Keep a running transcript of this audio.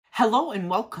Hello and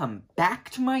welcome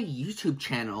back to my YouTube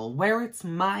channel where it's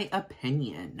my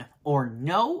opinion, or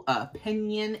no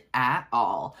opinion at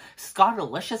all.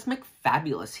 Scottalicious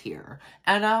McFabulous here,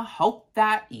 and I hope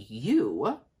that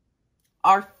you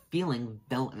are feeling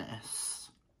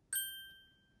villainous.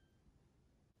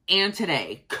 And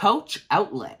today, Coach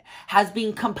Outlet has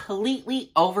been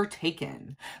completely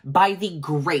overtaken by the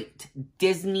great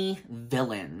Disney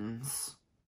villains.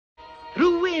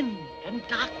 Through wind and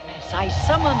darkness I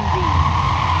summon thee.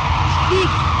 Speak!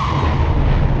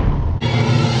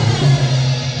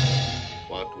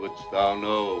 What wouldst thou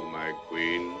know, my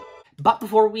queen? But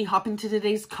before we hop into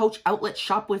today's Coach Outlet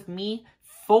shop with me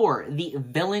for the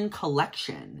villain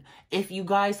collection, if you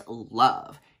guys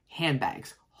love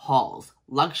handbags, hauls,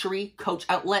 luxury, Coach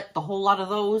Outlet, the whole lot of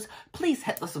those, please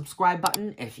hit the subscribe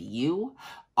button if you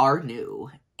are new.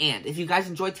 And if you guys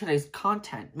enjoyed today's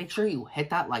content, make sure you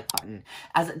hit that like button,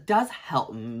 as it does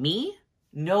help me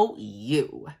know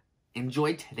you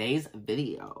enjoyed today's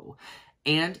video.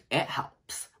 And it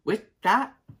helps with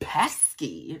that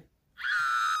pesky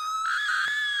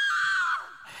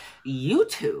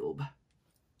YouTube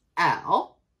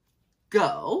algorithm.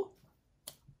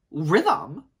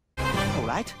 All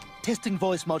right, testing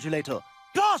voice modulator.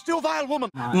 Blast, you vile woman!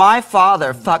 My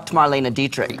father fucked Marlena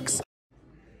Dietrichs.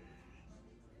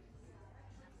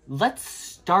 Let's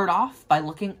start off by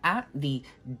looking at the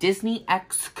Disney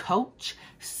X Coach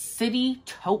City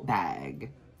Tote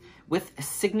Bag with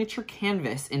signature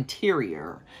canvas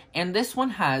interior. And this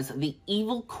one has the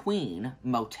Evil Queen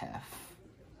motif.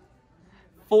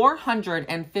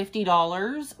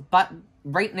 $450, but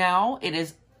right now it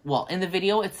is, well, in the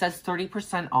video it says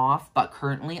 30% off, but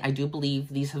currently I do believe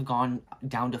these have gone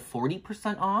down to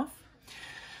 40% off.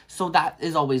 So that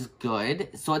is always good.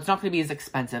 So it's not going to be as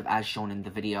expensive as shown in the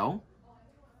video.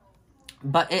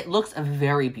 But it looks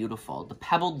very beautiful. The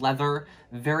pebbled leather,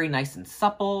 very nice and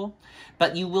supple.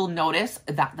 But you will notice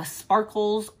that the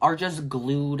sparkles are just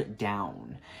glued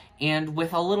down. And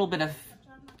with a little bit of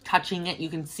touching it, you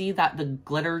can see that the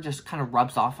glitter just kind of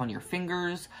rubs off on your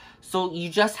fingers. So you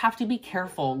just have to be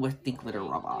careful with the glitter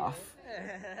rub off.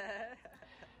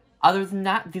 Other than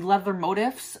that, the leather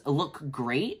motifs look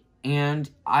great. And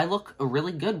I look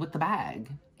really good with the bag.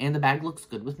 And the bag looks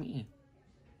good with me.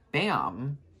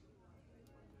 Bam.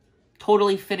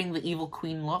 Totally fitting the Evil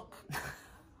Queen look.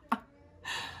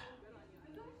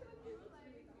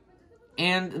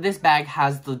 And this bag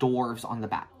has the dwarves on the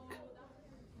back.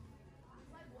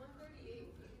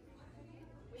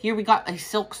 Here we got a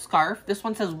silk scarf. This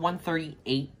one says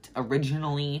 $138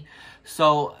 originally.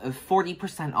 So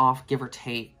 40% off, give or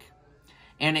take.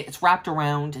 And it's wrapped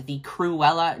around the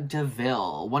Cruella de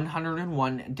Vil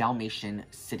 101 Dalmatian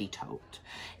City Tote.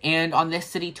 And on this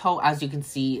City Tote, as you can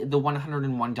see, the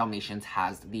 101 Dalmatians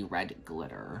has the red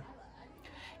glitter.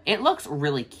 It looks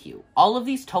really cute. All of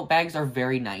these tote bags are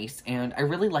very nice, and I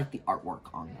really like the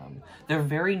artwork on them. They're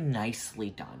very nicely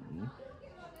done.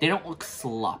 They don't look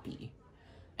sloppy.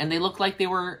 And they look like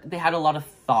they had a lot of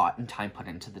thought and time put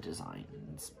into the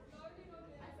designs.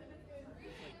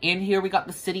 And here we got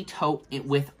the City Tote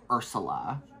with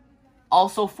Ursula.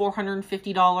 Also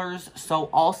 $450, so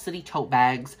all City Tote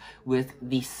bags with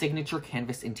the signature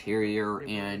canvas interior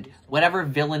and whatever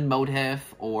villain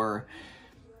motif or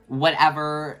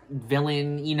whatever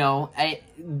villain, you know,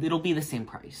 it'll be the same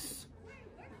price.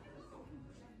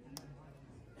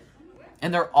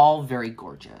 And they're all very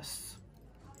gorgeous.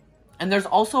 And there's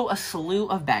also a slew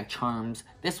of bag charms.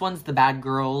 This one's the Bad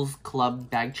Girls Club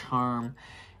bag charm.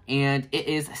 And it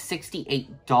is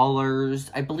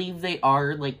 $68. I believe they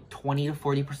are like 20 to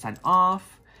 40%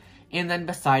 off. And then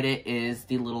beside it is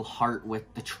the little heart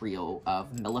with the trio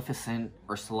of Maleficent,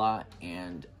 Ursula,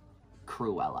 and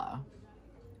Cruella.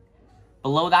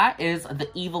 Below that is the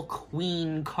Evil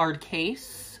Queen card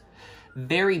case.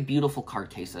 Very beautiful card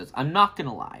cases. I'm not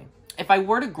gonna lie. If I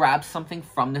were to grab something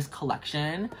from this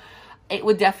collection, it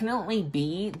would definitely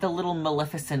be the little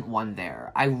Maleficent one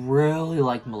there. I really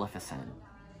like Maleficent.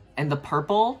 And the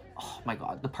purple, oh my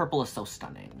god, the purple is so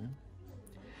stunning.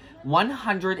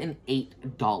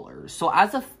 $108. So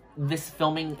as of this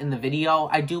filming in the video,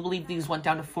 I do believe these went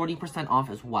down to 40% off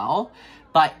as well.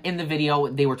 But in the video,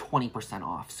 they were 20%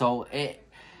 off. So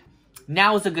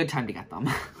now is a good time to get them.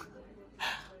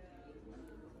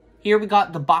 Here we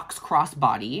got the box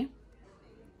crossbody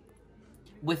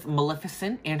with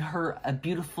Maleficent and her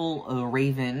beautiful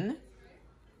raven.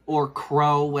 Or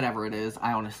crow, whatever it is.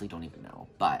 I honestly don't even know.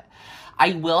 But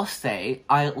I will say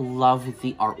I love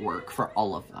the artwork for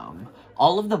all of them.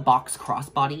 All of the box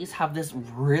crossbodies have this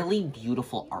really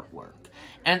beautiful artwork.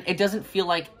 And it doesn't feel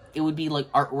like it would be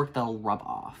like artwork that'll rub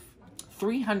off.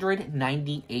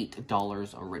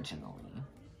 $398 originally.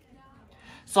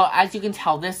 So as you can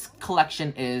tell, this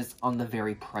collection is on the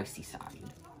very pricey side.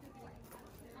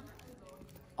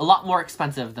 A lot more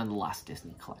expensive than the last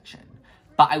Disney collection.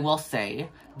 But I will say,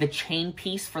 the chain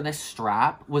piece for this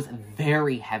strap was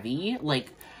very heavy.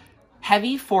 Like,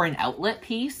 heavy for an outlet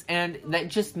piece. And that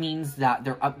just means that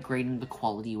they're upgrading the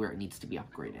quality where it needs to be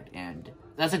upgraded. And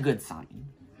that's a good sign.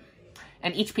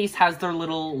 And each piece has their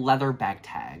little leather bag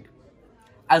tag.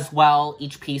 As well,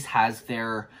 each piece has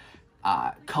their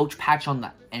Coach patch on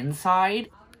the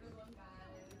inside.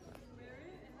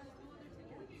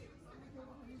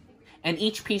 And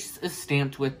each piece is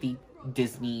stamped with the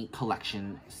Disney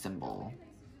collection symbol.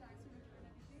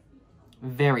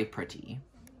 Very pretty.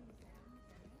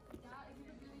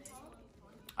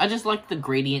 I just like the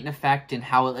gradient effect and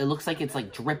how it looks like it's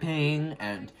like dripping,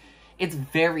 and it's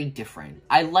very different.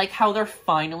 I like how they're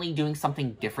finally doing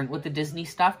something different with the Disney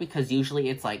stuff, because usually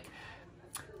it's like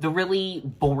the really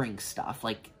boring stuff.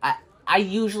 Like, I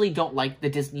usually don't like the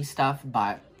Disney stuff,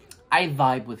 but I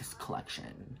vibe with this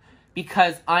collection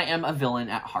because I am a villain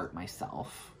at heart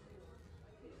myself.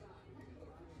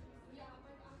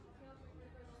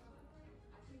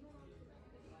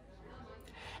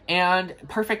 And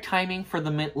perfect timing for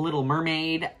the Little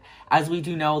Mermaid. As we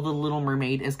do know, the Little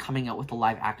Mermaid is coming out with a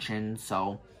live action,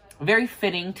 so very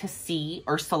fitting to see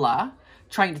Ursula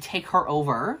trying to take her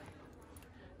over.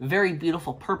 Very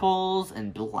beautiful purples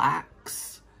and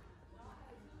blacks.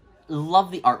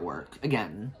 Love the artwork.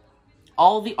 Again,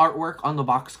 all the artwork on the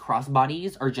box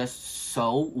crossbodies are just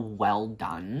so well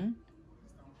done.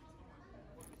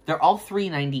 They're all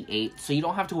 $398, so you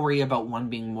don't have to worry about one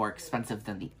being more expensive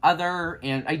than the other.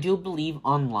 And I do believe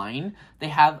online they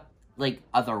have, like,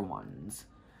 other ones.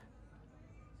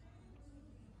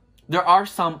 There are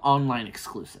some online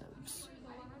exclusives.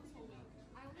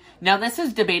 Now, this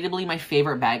is debatably my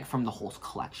favorite bag from the whole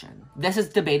collection. This is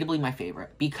debatably my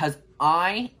favorite because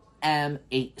I am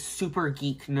a super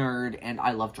geek nerd and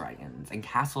I love dragons and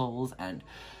castles and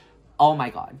oh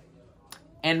my god.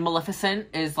 And Maleficent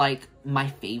is, like, my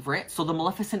favorite. So the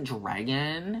Maleficent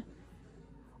Dragon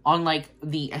on, like,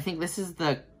 I think this is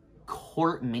the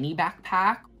Court mini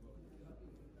backpack.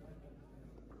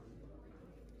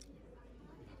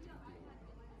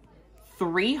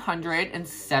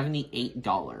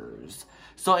 $378.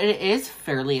 So it is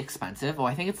fairly expensive. Oh,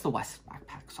 I think it's the West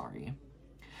backpack, sorry.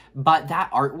 But that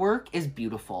artwork is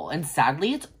beautiful. And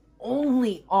sadly, it's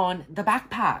only on the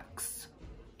backpacks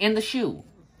and the shoe.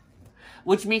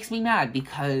 Which makes me mad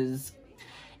because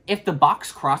if the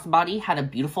box crossbody had a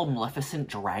beautiful Maleficent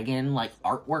Dragon, like,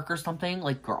 artwork or something,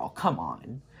 like, girl, come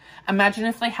on. Imagine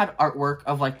if they had artwork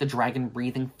of, like, the dragon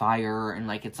breathing fire and,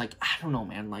 like, it's like, I don't know,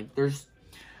 man, like, there's...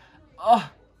 Ugh,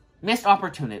 missed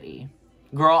opportunity.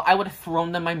 Girl, I would have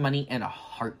thrown them my money in a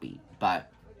heartbeat,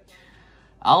 but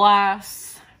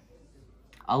alas,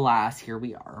 here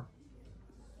we are.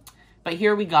 But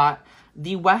here we got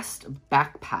the West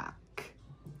backpack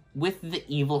with the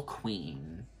Evil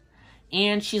Queen.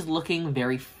 And she's looking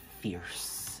very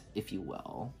fierce, if you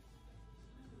will.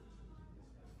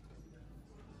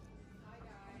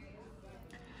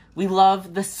 We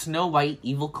love the Snow White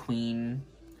Evil Queen.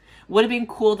 Would have been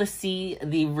cool to see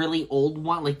the really old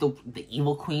one, like the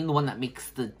Evil Queen, the one that makes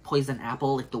the poison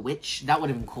apple, like the witch. That would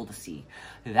have been cool to see.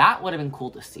 That would have been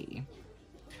cool to see.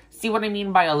 See what I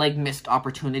mean by, like, missed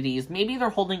opportunities? Maybe they're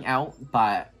holding out,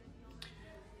 but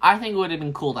I think it would have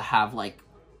been cool to have, like,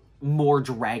 more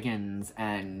dragons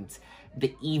and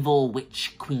the evil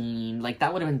witch queen. Like,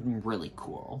 that would have been really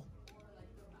cool.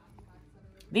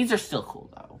 These are still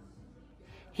cool, though.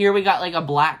 Here we got, like, a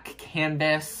black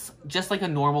canvas, just like a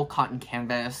normal cotton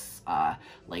canvas,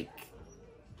 like,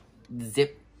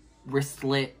 zip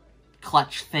wristlet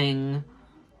clutch thing.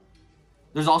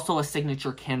 There's also a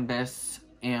signature canvas,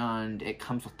 and it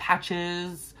comes with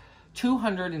patches.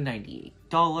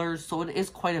 $298, so it is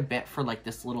quite a bit for, like,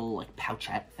 this little, like,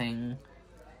 pouchette thing.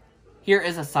 Here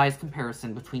is a size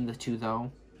comparison between the two,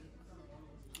 though.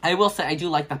 I will say, I do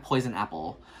like the poison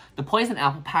apple. The poison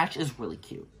apple patch is really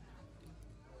cute.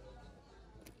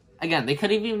 Again, they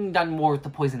could have even done more with the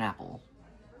poison apple.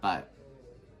 But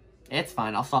it's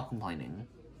fine. I'll stop complaining.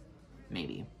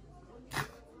 Maybe.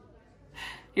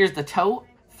 Here's the tote.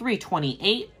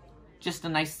 $328. Just a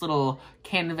nice little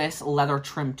canvas leather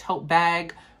trim tote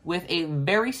bag with a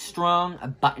very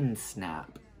strong button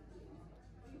snap.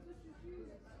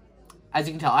 As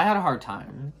you can tell, I had a hard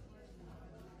time.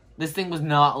 This thing was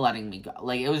not letting me go.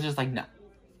 Like, it was just like, no.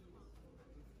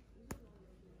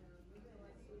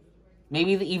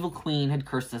 Maybe the Evil Queen had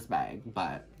cursed this bag,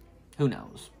 but who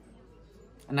knows.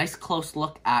 A nice close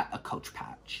look at a Coach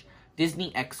patch.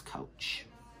 Disney X Coach.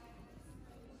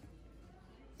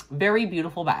 Very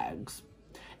beautiful bags.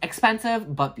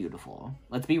 Expensive, but beautiful.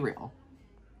 Let's be real.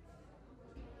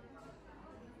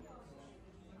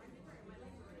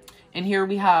 And here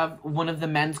we have one of the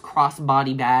men's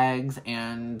crossbody bags.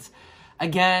 And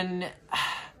again,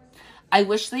 I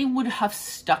wish they would have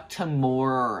stuck to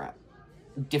more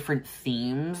different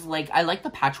themes. Like, I like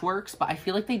the patchworks, but I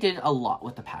feel like they did a lot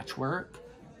with the patchwork.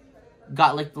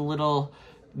 Got like the little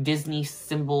Disney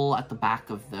symbol at the back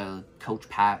of the coach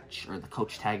patch, or the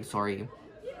coach tag, sorry.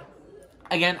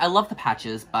 Again, I love the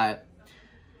patches, but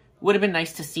would have been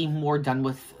nice to see more done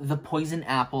with the poison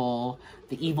apple,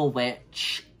 the evil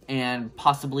witch, and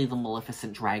possibly the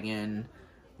Maleficent Dragon.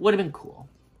 Would have been cool.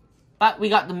 But we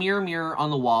got the mirror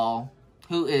on the wall.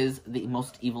 Who is the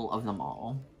most evil of them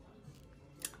all?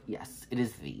 Yes, it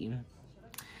is thee.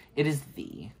 It is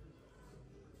thee.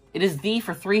 It is thee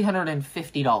for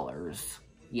 $350.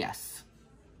 Yes.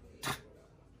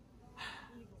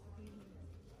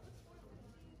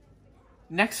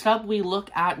 Next up, we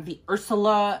look at the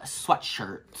Ursula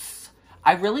sweatshirts.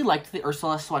 I really liked the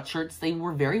Ursula sweatshirts. They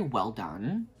were very well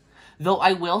done. Though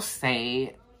I will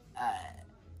say,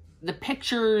 the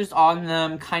pictures on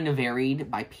them kind of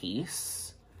varied by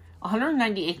piece.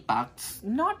 $198,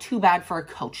 not too bad for a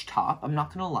Coach top, I'm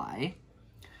not gonna lie.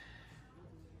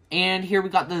 And here we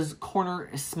got those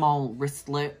corner small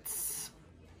wristlets.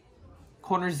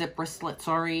 Corner zip wristlet,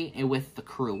 sorry, and with the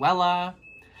Cruella.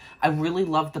 I really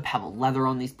loved the pebble leather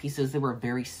on these pieces. They were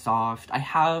very soft. I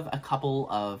have a couple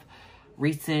of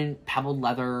recent pebbled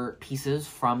leather pieces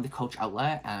from the Coach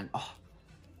outlet, and oh,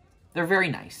 they're very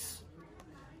nice.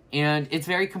 And it's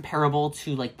very comparable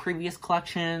to like previous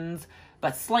collections,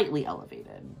 but slightly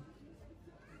elevated.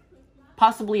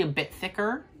 Possibly a bit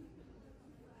thicker.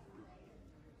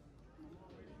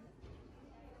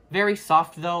 Very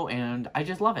soft though, and I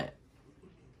just love it.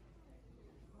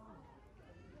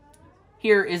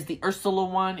 Here is the Ursula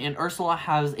one, and Ursula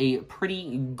has a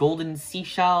pretty golden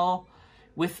seashell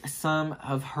with some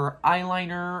of her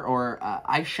eyeliner, or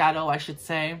eyeshadow, I should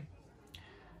say.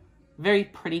 Very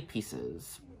pretty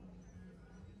pieces.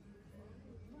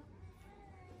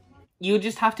 You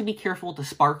just have to be careful with the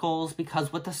sparkles,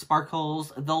 because with the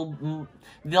sparkles, they'll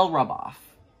rub off.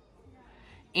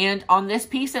 And on this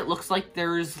piece, it looks like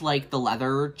there's like the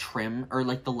leather trim, or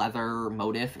like the leather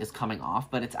motif is coming off,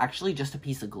 but it's actually just a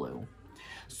piece of glue.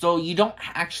 So you don't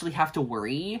actually have to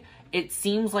worry. It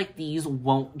seems like these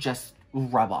won't just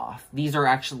rub off. These are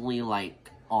actually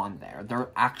like on there. They're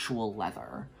actual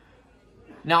leather.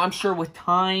 Now I'm sure with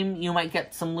time you might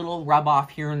get some little rub off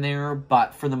here and there,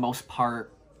 but for the most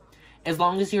part, as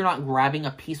long as you're not grabbing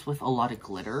a piece with a lot of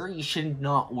glitter, you should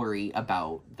not worry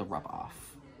about the rub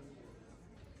off.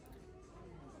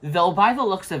 Though by the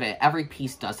looks of it, every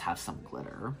piece does have some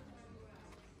glitter.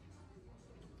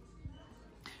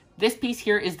 This piece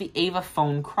here is the Ava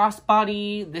Phone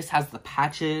crossbody. This has the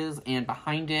patches, and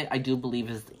behind it, I do believe,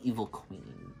 is the Evil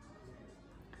Queen.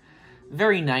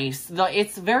 Very nice. Though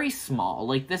it's very small.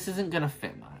 Like, this isn't gonna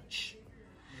fit much.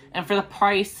 And for the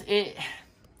price, it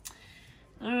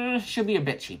should be a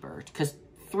bit cheaper. Because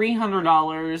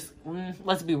 $300,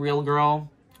 let's be real, girl.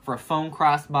 For a phone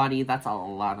crossbody, that's a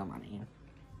lot of money.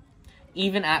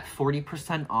 Even at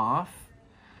 40% off,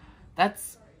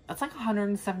 that's like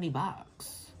 $170.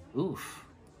 Oof.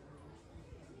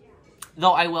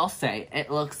 Though I will say,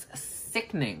 it looks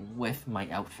sickening with my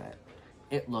outfit.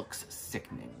 It looks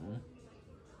sickening.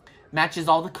 Matches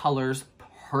all the colors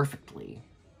perfectly.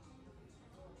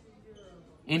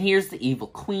 And here's the Evil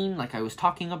Queen, like I was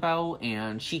talking about,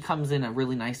 and she comes in a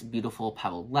really nice, beautiful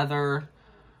pebbled leather.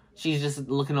 She's just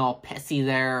looking all pissy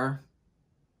there.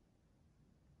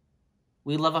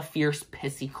 We love a fierce,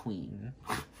 pissy queen.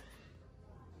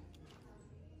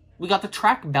 We got the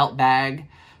track belt bag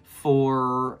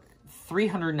for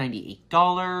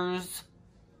 $398.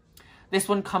 This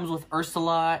one comes with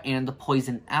Ursula and the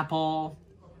poison apple.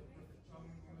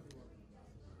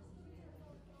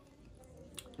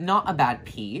 Not a bad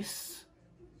piece.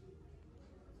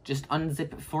 Just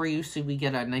unzip it for you so we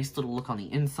get a nice little look on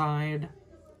the inside.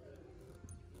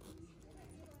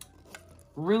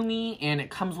 Roomy, and it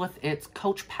comes with its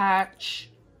Coach patch.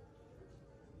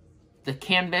 The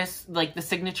canvas, like the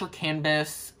signature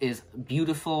canvas, is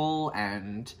beautiful,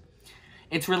 and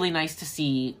it's really nice to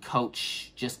see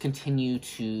Coach just continue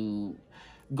to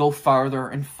go farther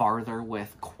and farther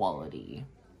with quality.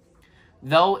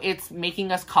 Though it's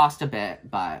making us cost a bit,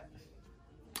 but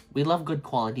we love good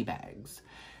quality bags.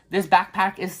 This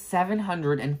backpack is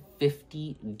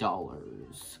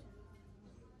 $750.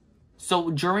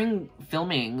 So during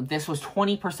filming, this was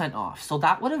 20% off. So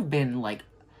that would have been like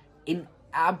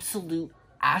absolute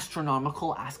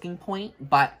astronomical asking point,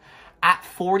 but at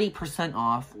 40%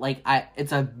 off, like,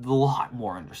 it's a lot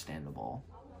more understandable.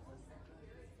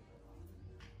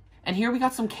 And here we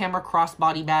got some camera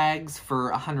crossbody bags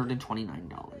for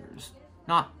 $129.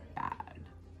 Not bad.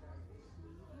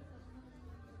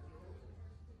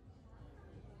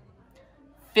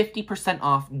 $50%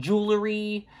 off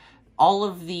jewelry. All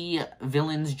of the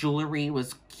villains' jewelry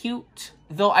was cute,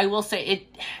 though I will say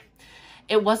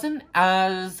it wasn't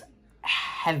as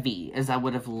heavy as I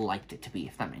would have liked it to be,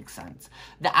 if that makes sense.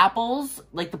 The apples,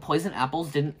 like the poison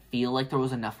apples, didn't feel like there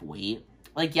was enough weight.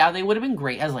 Like, yeah, they would have been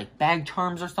great as, like, bag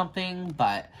charms or something,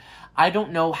 but I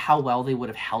don't know how well they would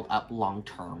have held up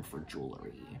long-term for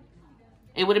jewelry.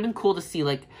 It would have been cool to see,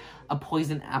 like, a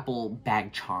poison apple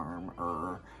bag charm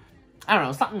or, I don't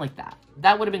know, something like that.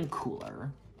 That would have been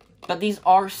cooler. But these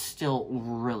are still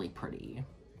really pretty.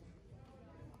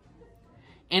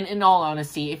 And in all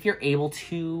honesty, if you're able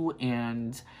to,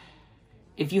 and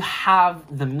if you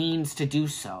have the means to do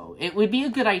so, it would be a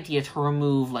good idea to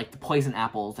remove, like, the poison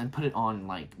apples and put it on,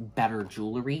 like, better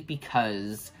jewelry,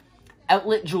 because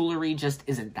outlet jewelry just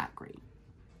isn't that great.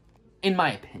 In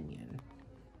my opinion.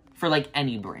 For, like,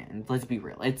 any brand, let's be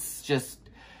real. It's just,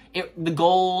 the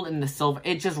gold and the silver,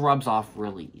 it just rubs off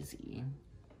really easy.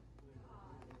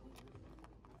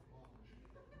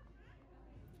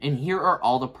 And here are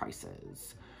all the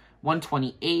prices.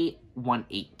 $128,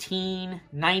 $118,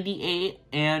 $98,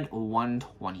 and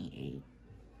 $128.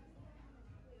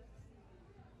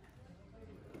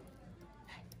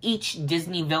 Each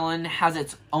Disney villain has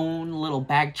its own little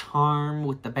bag charm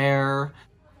with the bear.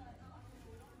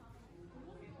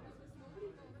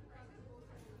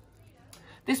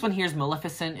 This one here is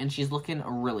Maleficent, and she's looking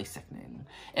really sickening.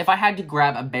 If I had to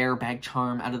grab a bear bag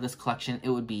charm out of this collection, it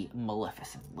would be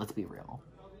Maleficent. Let's be real.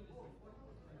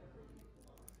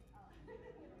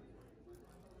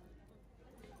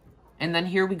 And then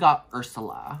here we got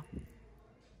Ursula.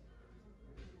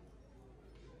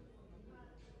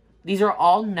 These are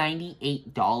all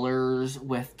 $98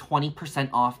 with 20%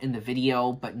 off in the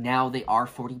video, but now they are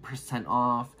 40%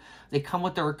 off. They come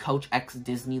with their Coach X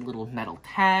Disney little metal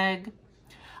tag.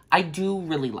 I do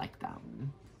really like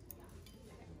them.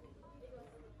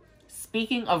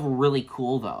 Speaking of really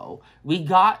cool, though, we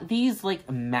got these, like,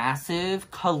 massive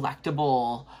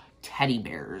collectible teddy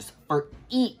bears for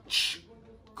each,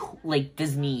 like,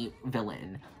 Disney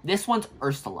villain. This one's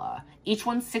Ursula. Each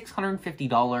one's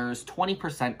 $650,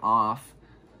 20% off.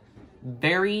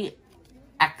 Very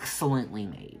excellently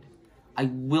made. I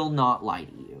will not lie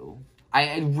to you.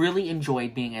 I really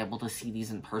enjoyed being able to see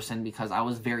these in person because I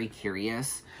was very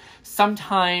curious.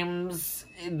 Sometimes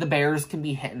the bears can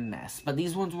be hit and miss, but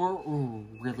these ones were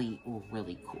really,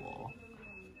 really cool.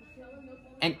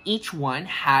 And each one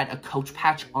had a coach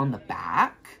patch on the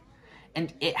back.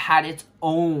 And it had its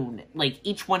own, like,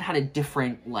 each one had a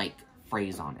different, like,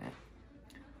 phrase on it.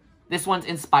 This one's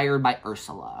inspired by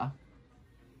Ursula.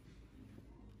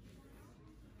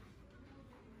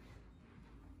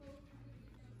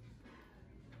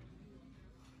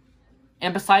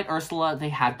 And beside Ursula, they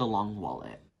had the long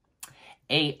wallet.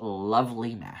 A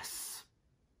lovely mess.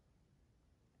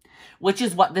 Which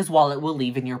is what this wallet will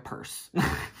leave in your purse.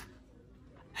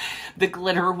 The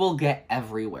glitter will get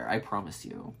everywhere, I promise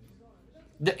you.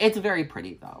 It's very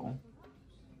pretty, though.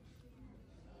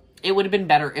 It would have been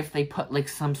better if they put, like,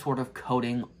 some sort of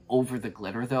coating over the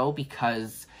glitter, though,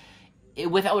 because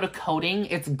without a coating,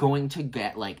 it's going to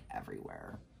get, like,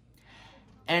 everywhere.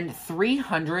 And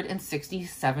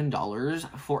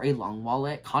 $367 for a long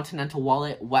wallet, continental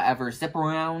wallet, whatever, zip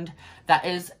around, that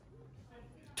is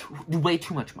way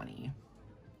too much money.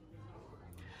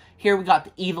 Here we got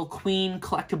the Evil Queen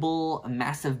collectible, a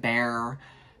massive bear.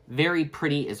 Very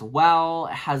pretty as well.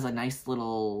 It has a nice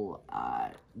little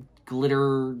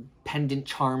glitter pendant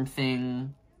charm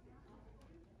thing.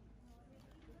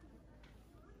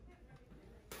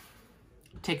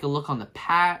 Take a look on the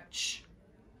patch.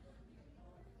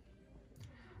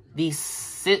 The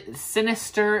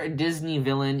sinister Disney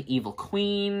villain, Evil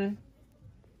Queen.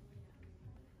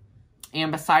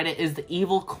 And beside it is the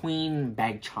Evil Queen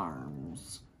bag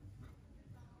charms.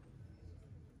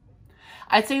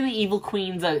 I'd say the Evil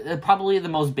Queen's probably the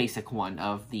most basic one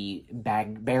of the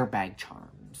bear bag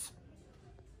charms.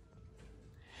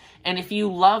 And if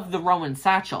you love the Rowan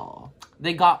satchel,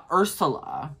 they got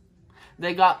Ursula.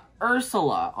 They got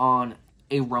Ursula on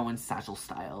a Rowan satchel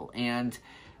style. And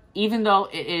even though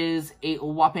it is a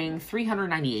whopping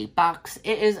 $398,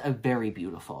 it is very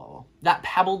beautiful. That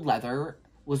pebbled leather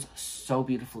was so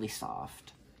beautifully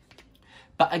soft.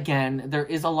 But again, there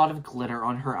is a lot of glitter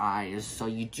on her eyes, so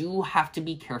you do have to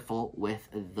be careful with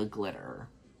the glitter.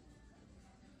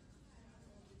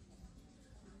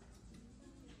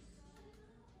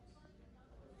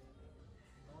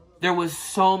 There was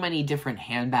so many different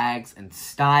handbags and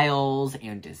styles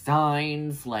and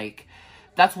designs. Like,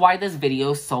 that's why this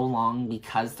video is so long,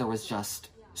 because there was just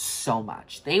so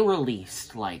much. They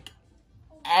released, like,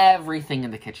 everything in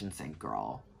the kitchen sink,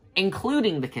 girl.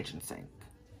 Including the kitchen sink.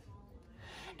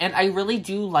 And I really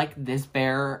do like this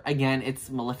bear. Again,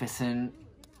 it's Maleficent.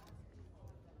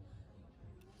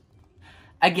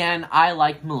 Again, I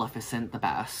like Maleficent the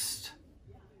best.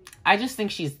 I just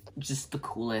think she's just the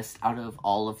coolest out of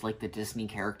all of, like, the Disney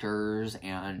characters,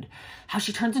 and how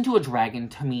she turns into a dragon,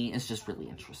 to me, is just really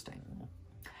interesting.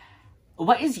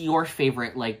 What is your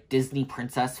favorite, like, Disney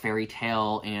princess fairy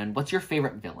tale, and what's your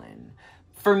favorite villain?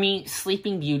 For me,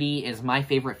 Sleeping Beauty is my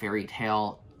favorite fairy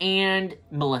tale, and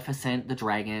Maleficent the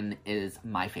dragon is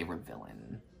my favorite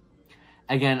villain.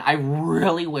 Again, I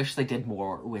really wish they did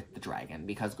more with the dragon,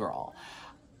 because, girl,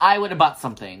 I would have bought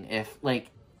something if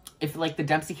the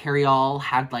Dempsey Carryall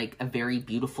had, like, a very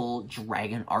beautiful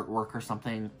dragon artwork or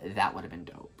something. That would have been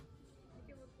dope.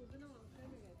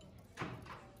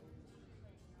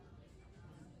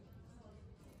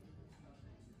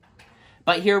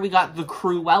 But here we got the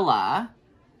Cruella.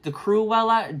 The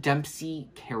Cruella Dempsey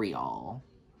Carryall.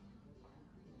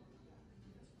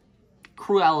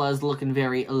 Cruella is looking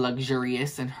very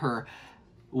luxurious in her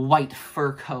white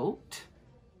fur coat.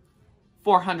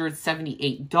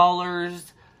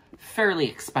 $478. Fairly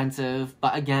expensive,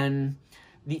 but again,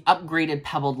 the upgraded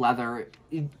pebbled leather,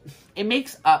 it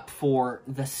makes up for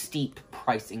the steep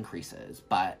price increases,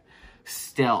 but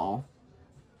still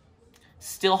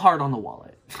hard on the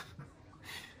wallet.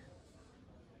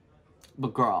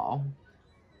 But girl,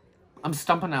 I'm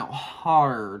stomping out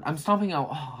hard. I'm stomping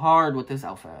out hard with this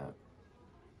outfit.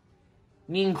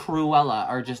 Me and Cruella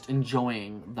are just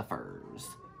enjoying the furs.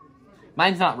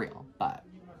 Mine's not real, but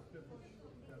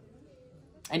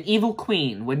an evil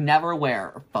queen would never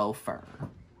wear faux fur.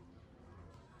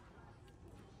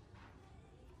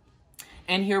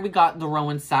 And here we got the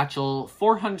Rowan satchel,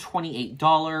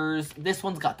 $428. This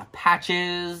one's got the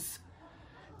patches.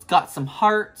 It's got some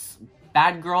hearts,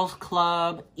 Bad Girls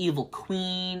Club, Evil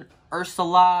Queen,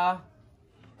 Ursula.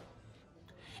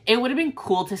 It would have been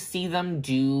cool to see them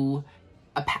do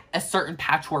a certain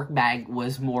patchwork bag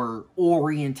was more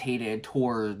orientated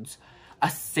towards a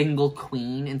single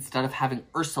queen instead of having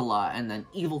Ursula and then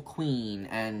Evil Queen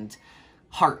and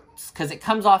hearts. Because it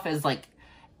comes off as, like,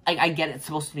 I get it's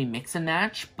supposed to be mix and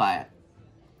match, but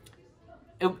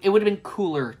it would have been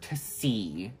cooler to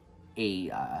see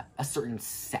a certain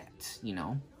set, you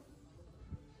know?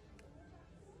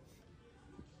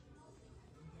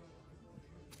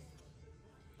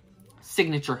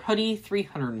 Signature hoodie,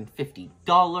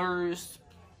 $350.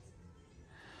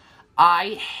 I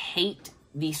hate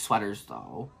these sweaters,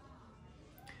 though.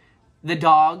 The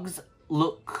dogs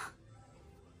look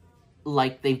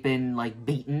like they've been, like,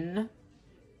 beaten.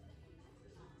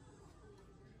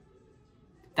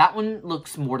 That one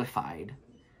looks mortified.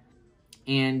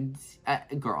 And,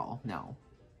 girl, no.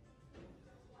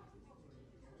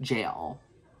 Jail.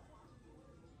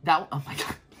 Oh my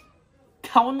god.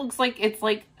 That one looks like it's,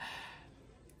 like,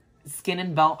 skin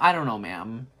and bone. I don't know,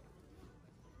 ma'am.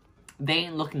 They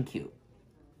ain't looking cute.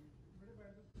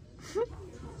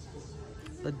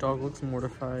 The dog looks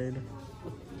mortified.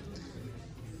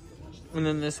 And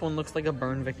then this one looks like a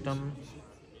burn victim.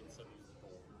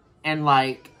 And,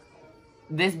 like,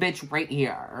 this bitch right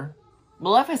here.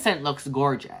 Maleficent looks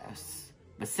gorgeous.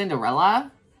 But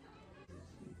Cinderella?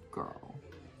 Girl.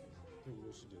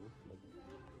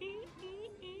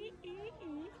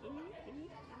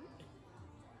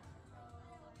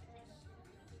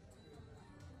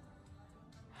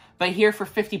 But here for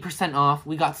 50% off,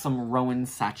 we got some Rowan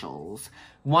satchels.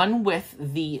 One with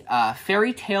the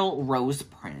fairy tale rose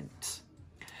print.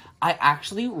 I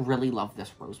actually really love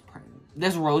this rose print.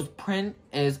 This rose print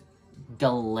is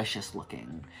delicious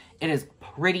looking. It is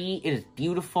pretty. It is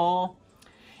beautiful.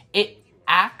 It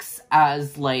acts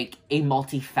as, like, a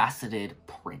multifaceted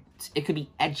print. It could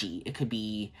be edgy. It could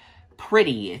be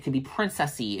pretty. It could be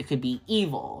princessy. It could be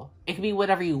evil. It could be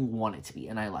whatever you want it to be,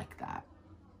 and I like that.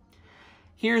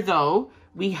 Here, though,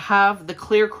 we have the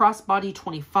clear crossbody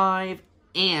 25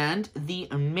 and the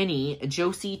mini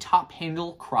Josie top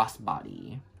handle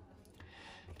crossbody.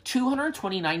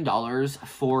 $229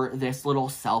 for this little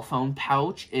cell phone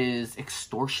pouch is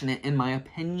extortionate in my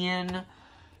opinion.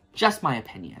 Just my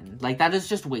opinion. Like, that is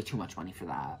just way too much money for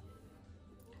that.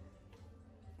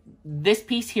 This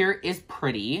piece here is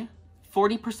pretty.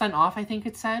 40% off, I think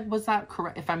it said. Was that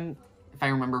correct? If I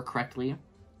remember correctly.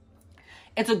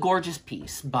 It's a gorgeous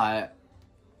piece, but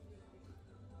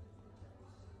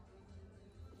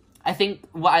I think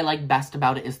what I like best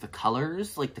about it is the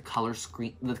colors, like the color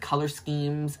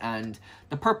schemes, and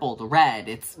the purple, the red.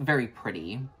 It's very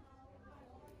pretty.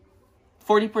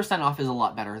 40% off is a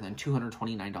lot better than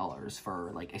 $229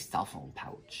 for like a cell phone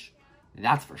pouch.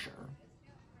 That's for sure.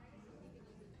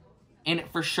 And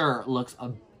it for sure looks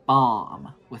a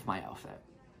bomb with my outfit.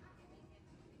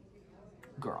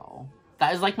 Girl.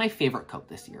 That is like my favorite coat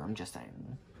this year, I'm just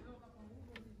saying.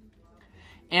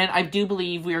 And I do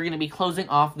believe we are going to be closing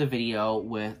off the video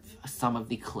with some of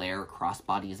the Claire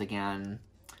crossbodies again.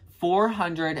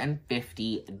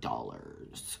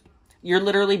 $450. You're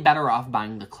literally better off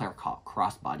buying the Claire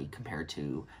crossbody compared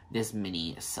to this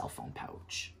mini cell phone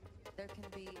pouch. There can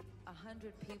be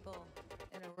 100 people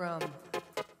in a room.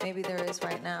 Maybe there is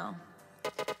right now.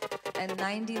 And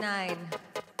 99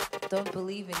 don't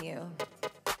believe in you.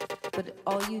 But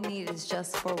all you need is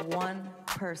just for one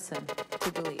person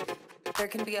to believe. There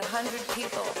can be 100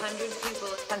 people, 100 people,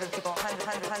 100 people,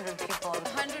 100 people,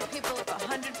 100 people,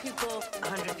 100 people, 100 people,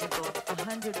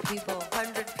 100 people,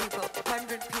 100 people,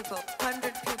 100 people,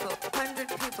 100 people, 100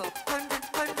 people, 100,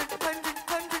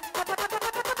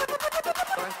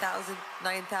 or 1,000,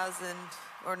 9,000,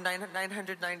 or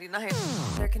 999.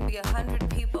 There can be 100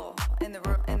 people in the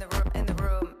room,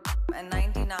 and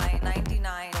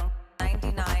 99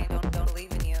 don't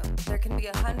believe in you. There can be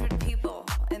 100 people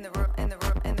in the room,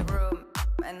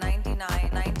 and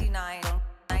 99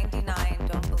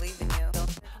 don't believe in you.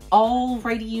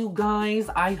 Alrighty, you guys.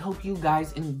 I hope you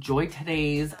guys enjoyed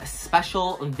today's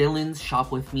special villains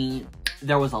shop with me.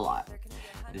 There was a lot.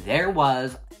 There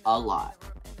was a lot.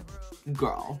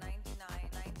 Girl.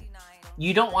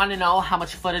 You don't want to know how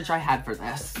much footage I had for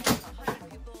this.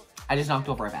 I just knocked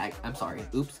over a bag. I'm sorry.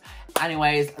 Oops.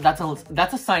 Anyways, that's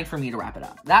a sign for me to wrap it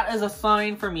up. That is a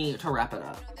sign for me to wrap it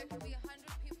up.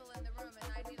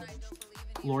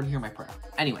 Lord, hear my prayer.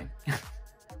 Anyway.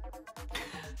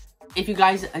 If you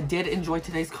guys did enjoy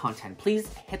today's content,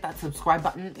 please hit that subscribe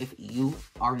button if you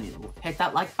are new. Hit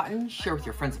that like button, share with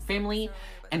your friends and family,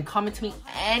 and comment to me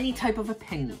any type of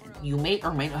opinion you may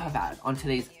or may not have had on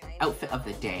today's outfit of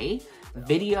the day,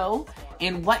 video,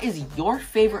 and what is your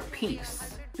favorite piece.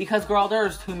 Because, girl,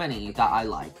 there's too many that I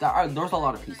like. There's a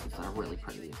lot of pieces that are really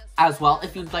pretty. As well,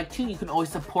 if you'd like to, you can always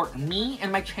support me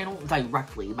and my channel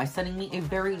directly by sending me a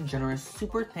very generous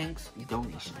super thanks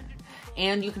donation.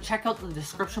 And you can check out the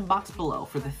description box below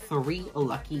for the 3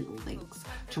 lucky links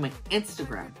to my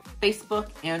Instagram, Facebook,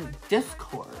 and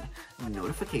Discord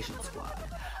notification squad.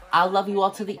 I love you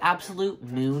all to the absolute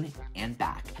moon and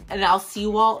back. And I'll see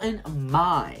you all in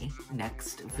my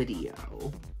next video.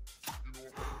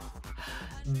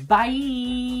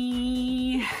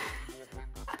 Bye!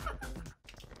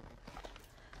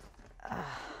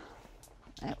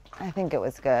 I think it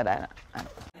was good.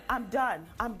 I'm done.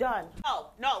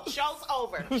 No, show's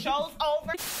over. Show's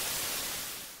over.